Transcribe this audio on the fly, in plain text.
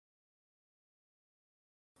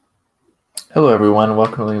Hello everyone,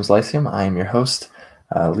 welcome to Liam's Lyceum. I am your host,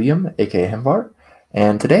 Liam, aka Hemvar,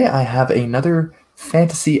 and today I have another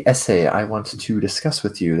fantasy essay I want to discuss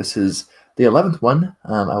with you. This is the 11th one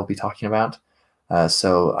I will be talking about,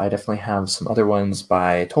 so I definitely have some other ones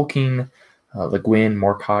by Tolkien, Le Guin,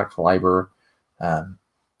 Moorcock, Leiber, um,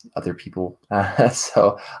 other people,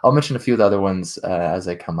 so I'll mention a few of the other ones as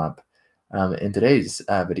they come up in today's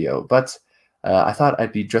video, but I thought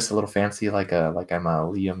I'd be dressed a little fancy, like I'm a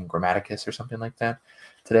Liam Grammaticus or something like that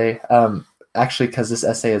today. Actually, because this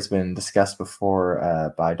essay has been discussed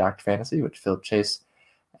before by Dr. Fantasy, which Philip Chase,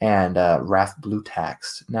 and Raf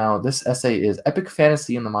Grimdark. Now, this essay is Epic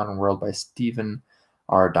Fantasy in the Modern World by Stephen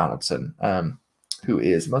R. Donaldson, who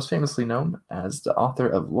is most famously known as the author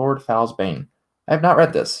of Lord Fowl's Bane. I have not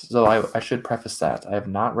read this, so I should preface that. I have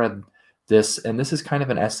not read this, and this is kind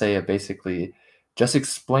of an essay of basically just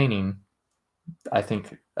explaining, I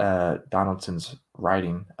think, Donaldson's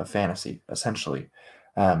writing of fantasy, essentially.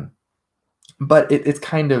 But it's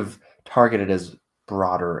kind of targeted as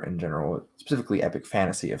broader in general, specifically epic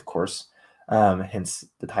fantasy, of course, hence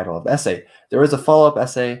the title of the essay. There is a follow-up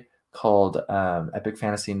essay called Epic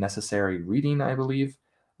Fantasy Necessary Reading, I believe,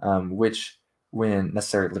 which, when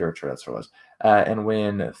necessary literature, that's what it was. And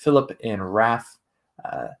when Philip and Raf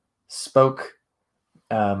spoke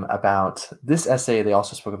about this essay, they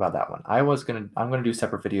also spoke about that one. I'm gonna do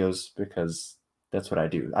separate videos because that's what I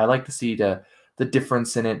do. I like to see the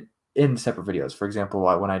difference in it in separate videos. For example,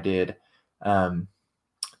 when I did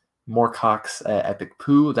Moorcock's Epic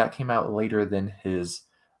Pooh, that came out later than his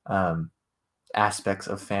Aspects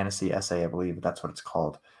of Fantasy essay, I believe that's what it's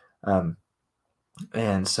called.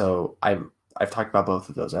 And so I've talked about both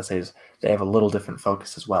of those essays. They have a little different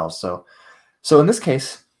focus as well. So in this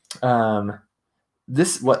case,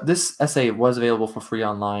 this essay was available for free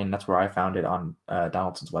online. That's where I found it on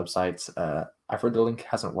Donaldson's websites. I've heard the link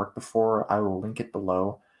hasn't worked before. I will link it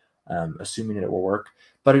below, assuming it will work.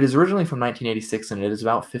 But it is originally from 1986, and it is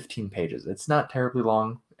about 15 pages. It's not terribly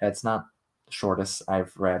long. It's not the shortest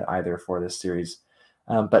I've read either for this series.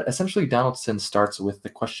 But essentially, Donaldson starts with the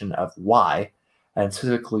question of why, and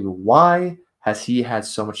specifically, why has he had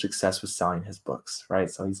so much success with selling his books, right?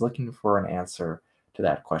 So he's looking for an answer to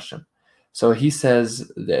that question. So he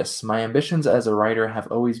says this: "My ambitions as a writer have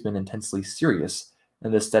always been intensely serious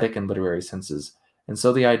in the aesthetic and literary senses, and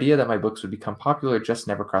so the idea that my books would become popular just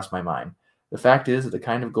never crossed my mind. The fact is that the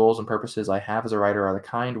kind of goals and purposes I have as a writer are the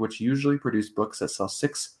kind which usually produce books that sell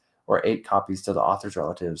 6 or 8 copies to the author's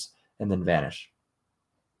relatives and then vanish."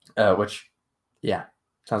 Which, yeah,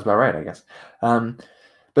 sounds about right, I guess.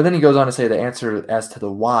 But then he goes on to say the answer as to the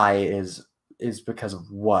why is because of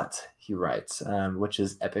what he writes, which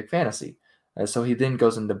is epic fantasy. So he then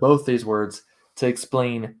goes into both these words to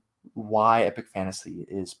explain why epic fantasy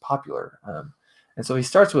is popular. And so he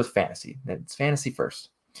starts with fantasy. It's fantasy first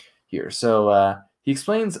here. So he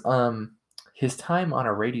explains his time on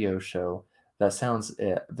a radio show that sounds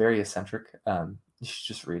very eccentric. You should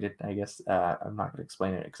just read it, I guess. I'm not going to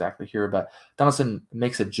explain it exactly here, but Donaldson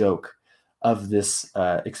makes a joke of this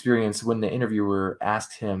experience when the interviewer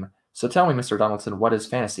asked him, "So tell me, Mr. Donaldson, what is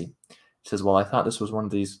fantasy?" He says, "Well, I thought this was one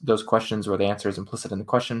of those questions where the answer is implicit in the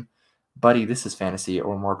question. Buddy, this is fantasy,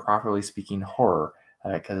 or more properly speaking, horror,"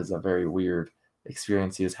 because it's a very weird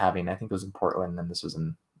experience he was having. I think it was in Portland, and this was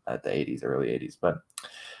in the 80s, early 80s.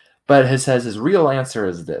 But he says his real answer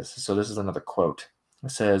is this. So this is another quote.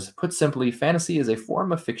 It says, "Put simply, fantasy is a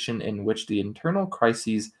form of fiction in which the internal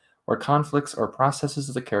crises or conflicts or processes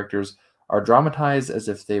of the characters are dramatized as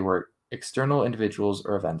if they were external individuals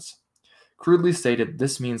or events. Crudely stated,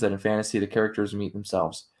 this means that in fantasy the characters meet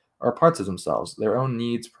themselves, or parts of themselves, their own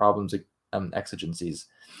needs, problems, exigencies,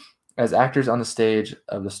 as actors on the stage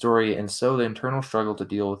of the story, and so the internal struggle to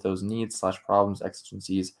deal with those needs/problems,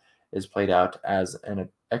 exigencies is played out as an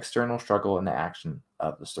external struggle in the action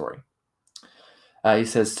of the story." He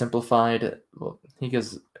says simplified. Well, he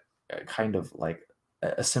gives kind of like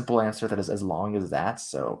a simple answer that is as long as that.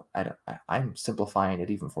 So I'm simplifying it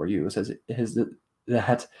even for you. It says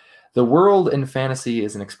that the world in fantasy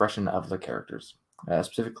is an expression of the characters.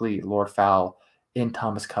 Specifically, Lord Fowl in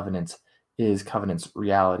Thomas Covenant is Covenant's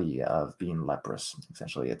reality of being leprous.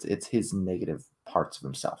 Essentially, it's his negative parts of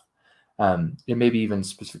himself. It may be even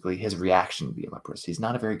specifically his reaction to being leprous. He's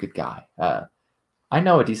not a very good guy. I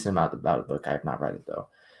know a decent amount about the book. I have not read it,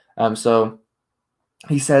 though. So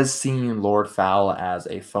he says seeing Lord Fowl as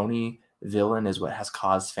a phony villain is what has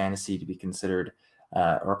caused fantasy to be considered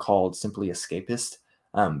or called simply escapist.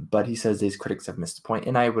 But he says these critics have missed the point,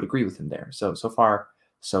 and I would agree with him there. So far,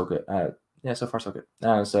 so good. Yeah, so far, so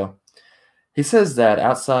good. So he says that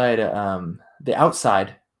the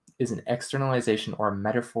outside is an externalization or a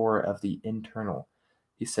metaphor of the internal.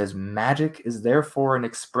 He says magic is therefore an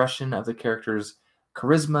expression of the character's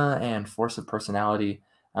charisma and force of personality.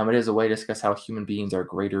 It is a way to discuss how human beings are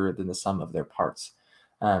greater than the sum of their parts.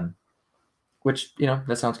 Which,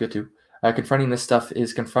 that sounds good too. Confronting this stuff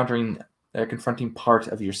is confronting part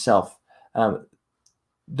of yourself.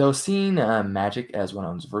 Though seeing magic as one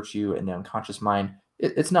owns virtue in the unconscious mind,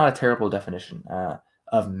 it's not a terrible definition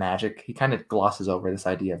of magic. He kind of glosses over this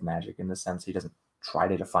idea of magic in the sense he doesn't try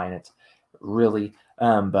to define it really,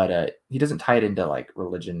 but he doesn't tie it into like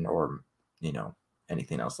religion or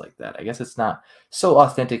anything else like that. I guess it's not so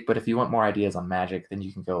authentic, but if you want more ideas on magic, then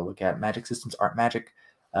you can go look at Magic Systems Aren't Magic,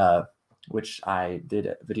 which I did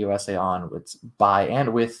a video essay on by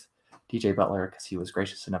and with DJ Butler, because he was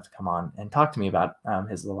gracious enough to come on and talk to me about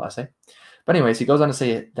his little essay. But anyways, he goes on to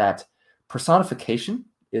say that personification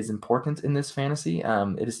is important in this fantasy.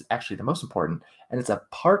 It is actually the most important, and it's a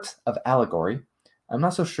part of allegory. I'm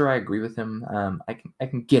not so sure I agree with him. I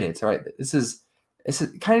can get it. All right, this is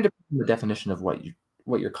kind of the definition of what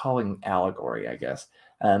you're calling allegory, I guess.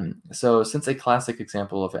 So since a classic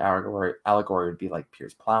example of allegory would be like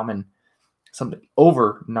Piers Plowman, something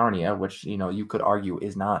over Narnia, which you could argue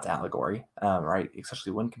is not allegory, right?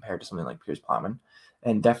 Especially when compared to something like Piers Plowman,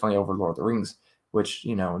 and definitely over Lord of the Rings, which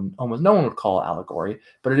almost no one would call allegory,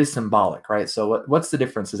 but it is symbolic, right? So what's the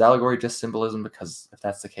difference? Is allegory just symbolism? Because if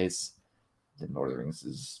that's the case, then Lord of the Rings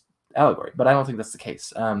is allegory. But I don't think that's the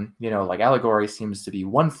case. Like allegory seems to be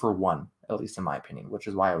one for one, at least in my opinion, which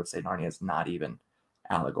is why I would say Narnia is not even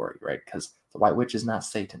allegory, right? Because the White Witch is not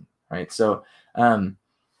Satan, right? So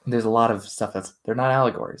there's a lot of stuff they're not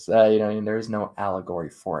allegories. There is no allegory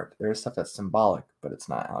for it. There is stuff that's symbolic, but it's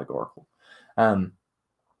not allegorical.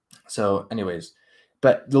 So anyways,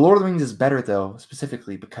 but the Lord of the Rings is better though,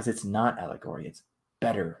 specifically because it's not allegory. It's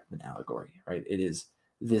better than allegory, right? It is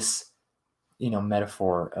this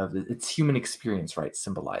metaphor of it's human experience, right?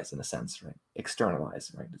 Symbolized in a sense, right?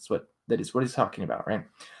 Externalized, right? That is what he's talking about, right?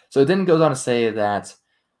 So it then goes on to say that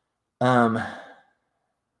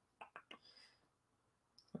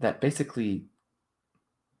that basically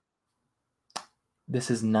this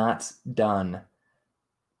is not done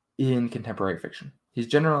in contemporary fiction. He's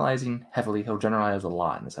generalizing heavily. He'll generalize a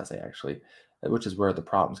lot in this essay, actually, which is where the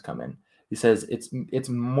problems come in. He says it's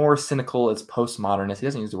more cynical, it's postmodernist. He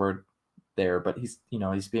doesn't use the word there, but he's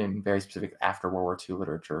being very specific after World War II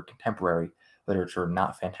literature, contemporary literature,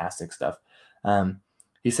 not fantastic stuff.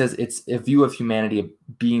 He says it's a view of humanity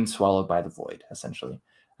being swallowed by the void, essentially.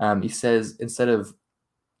 He says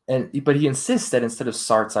but he insists that instead of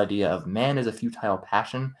Sartre's idea of man as a futile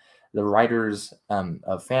passion, the writers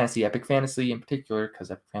of fantasy, epic fantasy in particular, because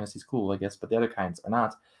epic fantasy is cool, I guess, but the other kinds are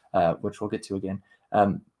not, which we'll get to again.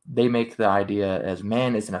 They make the idea as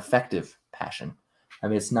man is an effective passion. I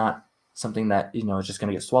mean, it's not something that is just going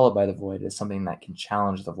to get swallowed by the void. It's something that can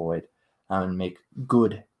challenge the void and make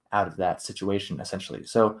good out of that situation, essentially.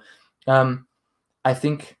 So I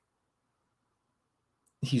think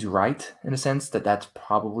he's right in a sense that that's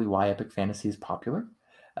probably why epic fantasy is popular.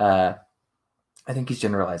 I think he's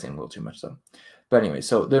generalizing a little too much, though. But anyway,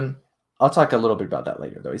 so then I'll talk a little bit about that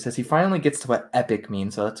later, though. He says he finally gets to what epic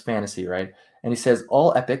means, so that's fantasy, right? And he says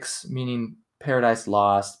all epics, meaning Paradise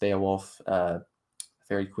Lost, Beowulf,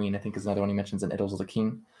 Fairy Queen, I think is another one he mentions in Idylls of the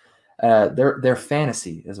King. They're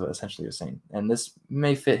fantasy, is what essentially you're saying. And this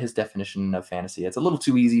may fit his definition of fantasy. It's a little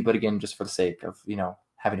too easy, but again, just for the sake of,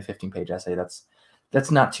 having a 15-page essay,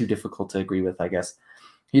 that's not too difficult to agree with, I guess.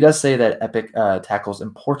 He does say that epic tackles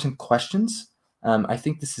important questions. I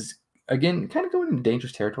think this is, again, kind of going into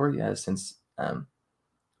dangerous territory, since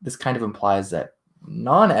this kind of implies that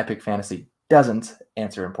non-epic fantasy doesn't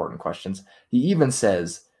answer important questions. He even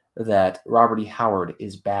says that Robert E. Howard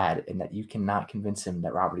is bad and that you cannot convince him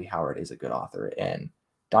that Robert E. Howard is a good author, and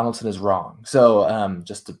Donaldson is wrong. So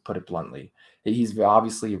just to put it bluntly, he's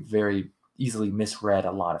obviously very easily misread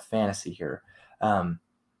a lot of fantasy here. And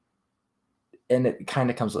it kind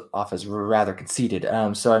of comes off as rather conceited.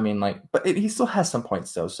 So I mean, but he still has some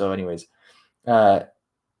points though. So anyways,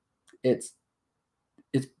 it's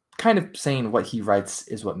kind of saying what he writes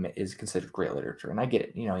is what is considered great literature. And I get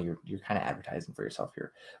it. You're kind of advertising for yourself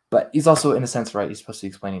here. But he's also, in a sense, right, he's supposed to be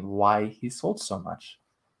explaining why he sold so much.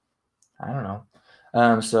 I don't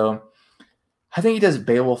know. So I think he does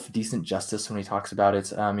Beowulf decent justice when he talks about it.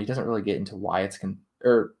 He doesn't really get into why it's he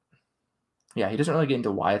doesn't really get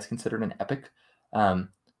into why it's considered an epic,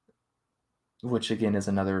 which again is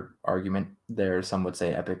another argument there. Some would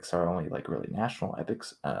say epics are only really national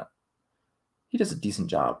epics. He does a decent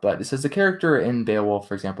job, but it says the character in Beowulf,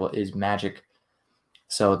 for example, is magic.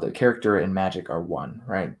 So the character and magic are one,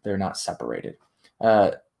 right? They're not separated.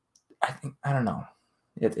 think, I don't know.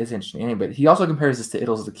 It's interesting. Anyway, he also compares this to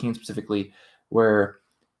Idylls of the Keen specifically, where,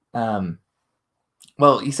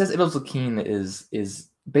 well, he says Idylls of the Keen is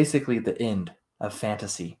basically the end of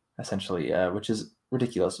fantasy, essentially, which is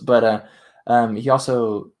ridiculous. But he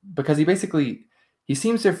also, because he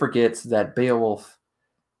seems to forget that Beowulf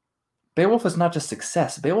is not just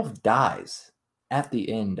success. Beowulf dies at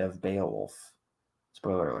the end of Beowulf.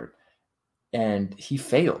 Spoiler alert. And he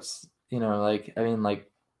fails. Like, I mean, like,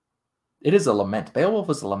 it is a lament. Beowulf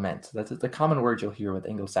is a lament. That's the common word you'll hear with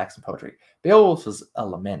Anglo-Saxon poetry. Beowulf is a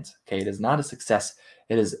lament. Okay, it is not a success.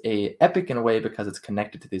 It is a epic in a way because it's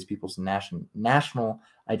connected to these people's national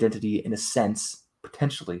identity in a sense,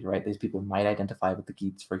 potentially, right? These people might identify with the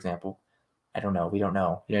Geats, for example. I don't know. We don't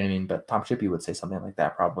know. You know what I mean? But Tom Shippey would say something like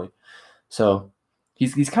that probably. So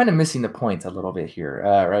he's kind of missing the point a little bit here,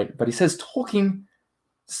 right? But he says Tolkien,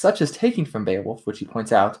 such as taking from Beowulf, which he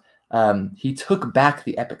points out, he took back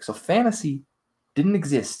the epic. So fantasy didn't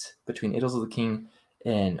exist between Idylls of the King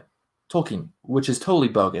and Tolkien, which is totally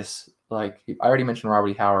bogus. Like, I already mentioned Robert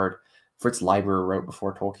E. Howard. Fritz Leiber wrote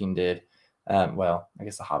before Tolkien did. Well, I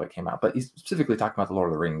guess The Hobbit came out, but he's specifically talking about The Lord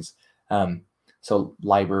of the Rings. So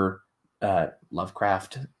Leiber,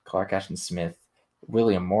 Lovecraft, Clark Ashton Smith,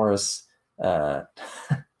 William Morris, Haggard,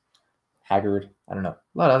 I don't know,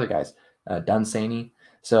 a lot of other guys, Dunsany.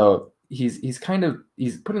 So he's putting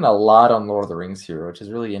a lot on Lord of the Rings here, which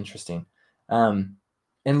is really interesting. And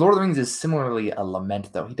Lord of the Rings is similarly a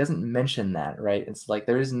lament, though. He doesn't mention that, right? It's like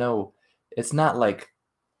it's not like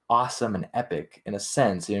awesome and epic in a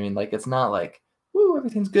sense. You know what I mean? Like, it's not like, woo,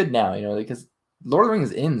 everything's good now, because Lord of the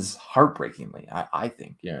Rings ends heartbreakingly, I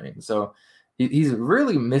think, you know what I mean? So he's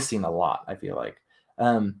really missing a lot, I feel like.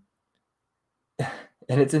 And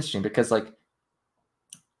it's interesting because, like,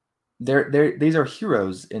 these are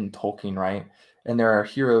heroes in Tolkien, right? And there are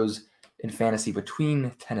heroes in fantasy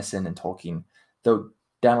between Tennyson and Tolkien, though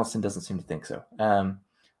Donaldson doesn't seem to think so.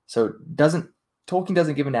 Tolkien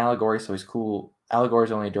doesn't give an allegory, so he's cool. Allegory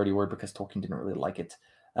is only a dirty word because Tolkien didn't really like it.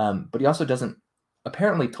 But he also doesn't.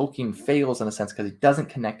 Apparently, Tolkien fails in a sense because he doesn't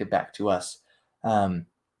connect it back to us.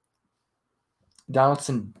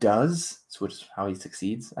 Donaldson does, which is how he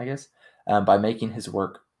succeeds, I guess, by making his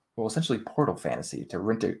work, well, essentially portal fantasy, to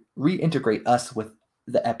reintegrate us with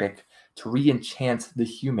the epic, to re-enchant the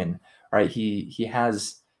human, right? He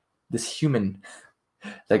has this human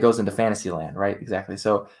that goes into Fantasyland, right? Exactly.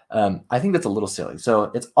 So I think that's a little silly.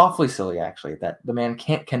 So it's awfully silly, actually, that the man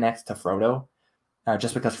can't connect to Frodo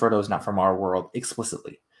just because Frodo is not from our world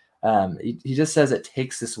explicitly. He just says it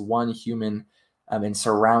takes this one human and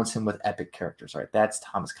surrounds him with epic characters, right? That's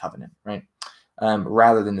Thomas Covenant, right?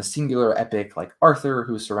 Rather than the singular epic like Arthur,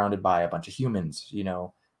 who's surrounded by a bunch of humans,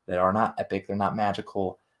 that are not epic, they're not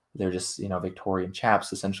magical, they're just, Victorian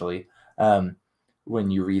chaps, essentially. When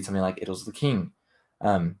you read something like Idylls of the King,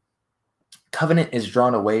 Covenant is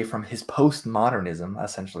drawn away from his postmodernism,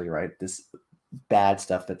 essentially, right? This bad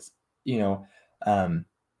stuff that's,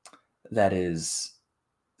 that is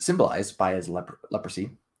symbolized by his leprosy.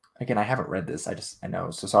 Again, I haven't read this. I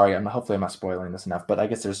know. So sorry. Hopefully I'm not spoiling this enough, but I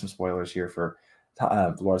guess there's some spoilers here for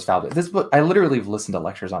Dolores Faldo. This book, I literally have listened to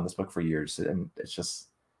lectures on this book for years, and it's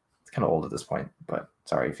kind of old at this point, but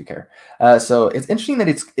sorry if you care. So it's interesting that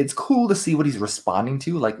it's cool to see what he's responding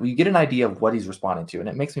to. Like, you get an idea of what he's responding to, and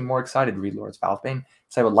it makes me more excited to read Lords of Falbane,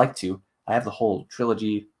 because I would like to. I have the whole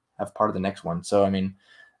trilogy, I have part of the next one. So, I mean,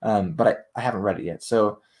 but I haven't read it yet.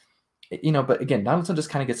 So, but again, Donaldson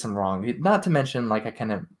just kind of gets them wrong. Not to mention, like I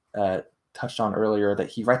kind of touched on earlier, that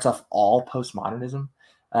he writes off all postmodernism.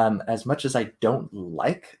 As much as I don't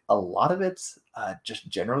like a lot of it, just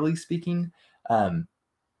generally speaking,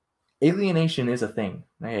 alienation is a thing,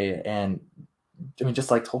 right? And I mean, just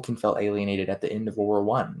like Tolkien felt alienated at the end of World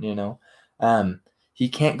War I, he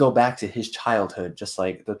can't go back to his childhood, just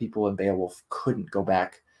like the people in Beowulf couldn't go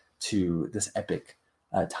back to this epic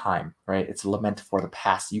time, right? It's a lament for the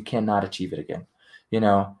past. You cannot achieve it again,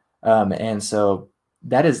 and so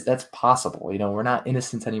that's possible. We're not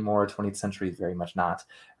innocent anymore. 20th century is very much not,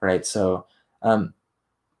 right? So, and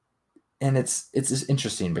it's just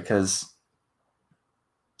interesting because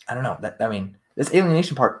I don't know this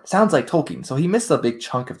alienation part sounds like Tolkien. So he missed a big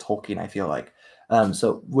chunk of Tolkien, I feel like.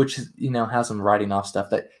 So which has him writing off stuff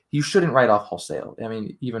that you shouldn't write off wholesale. I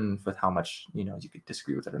mean, even with how much you could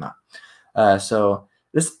disagree with it or not. So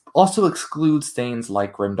this also excludes things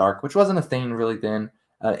like Grimdark, which wasn't a thing really then.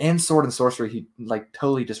 And Sword and Sorcery, he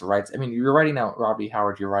totally just writes. I mean, you're writing out Robbie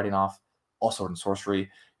Howard, you're writing off all Sword and Sorcery.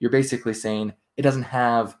 You're basically saying it doesn't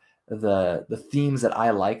have the themes that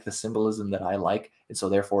I like, the symbolism that I like, and so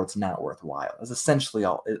therefore it's not worthwhile. That's essentially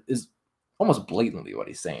all. It is almost blatantly what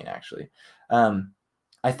he's saying, actually.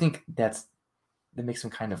 I think that makes him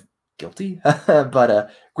kind of guilty.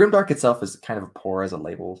 But Grimdark itself is kind of poor as a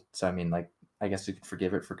label, so I mean, like, I guess you could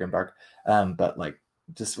forgive it for Grimdark. But like,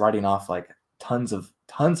 just writing off like tons of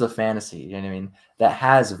fantasy, you know what I mean, that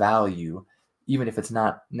has value, even if it's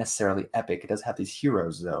not necessarily epic. It does have these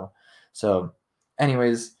heroes though. So,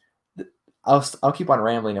 anyways, I'll keep on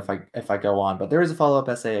rambling if I go on. But there is a follow-up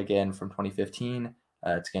essay again from 2015.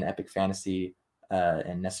 It's again epic fantasy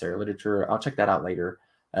and necessary literature. I'll check that out later.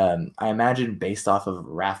 I imagine based off of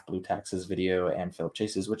Raf Bluetax's video and Philip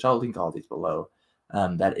Chase's, which I'll link all these below,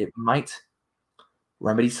 that it might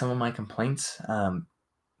remedy some of my complaints.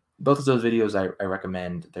 Both of those videos I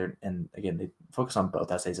recommend. And again, they focus on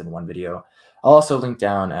both essays in one video. I'll also link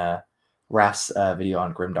down Raf's video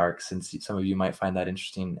on Grimdark, since some of you might find that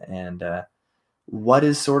interesting. And what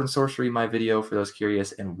is Sword and Sorcery, my video for those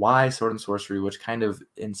curious, and why Sword and Sorcery, which kind of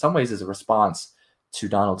in some ways is a response to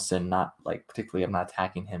Donaldson, not like particularly, I'm not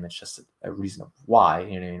attacking him, it's just a reason of why,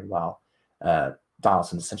 you know what I mean? Well,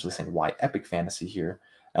 Donaldson essentially saying why epic fantasy here.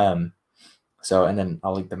 So, and then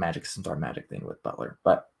I'll link the magic systems are magic thing with Butler.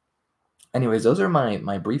 But anyways, those are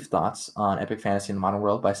my brief thoughts on epic fantasy in the modern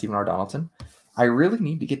world by Stephen R. Donaldson. I really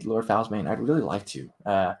need to get to Lord Falsbane. I'd really like to.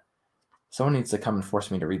 Someone needs to come and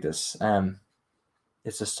force me to read this.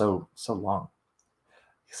 It's just so long,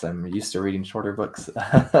 because I'm used to reading shorter books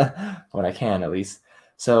when I can, at least.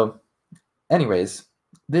 So, anyways,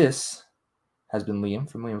 this has been Liam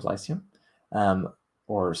from Liam's Lyceum,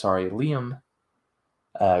 Liam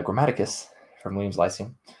Grammaticus from Liam's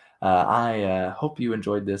Lyceum. I hope you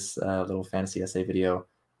enjoyed this little fantasy essay video.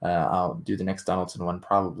 I'll do the next Donaldson one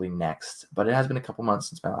probably next, but it has been a couple months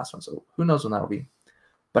since my last one, so who knows when that'll be.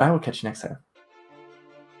 But I will catch you next time.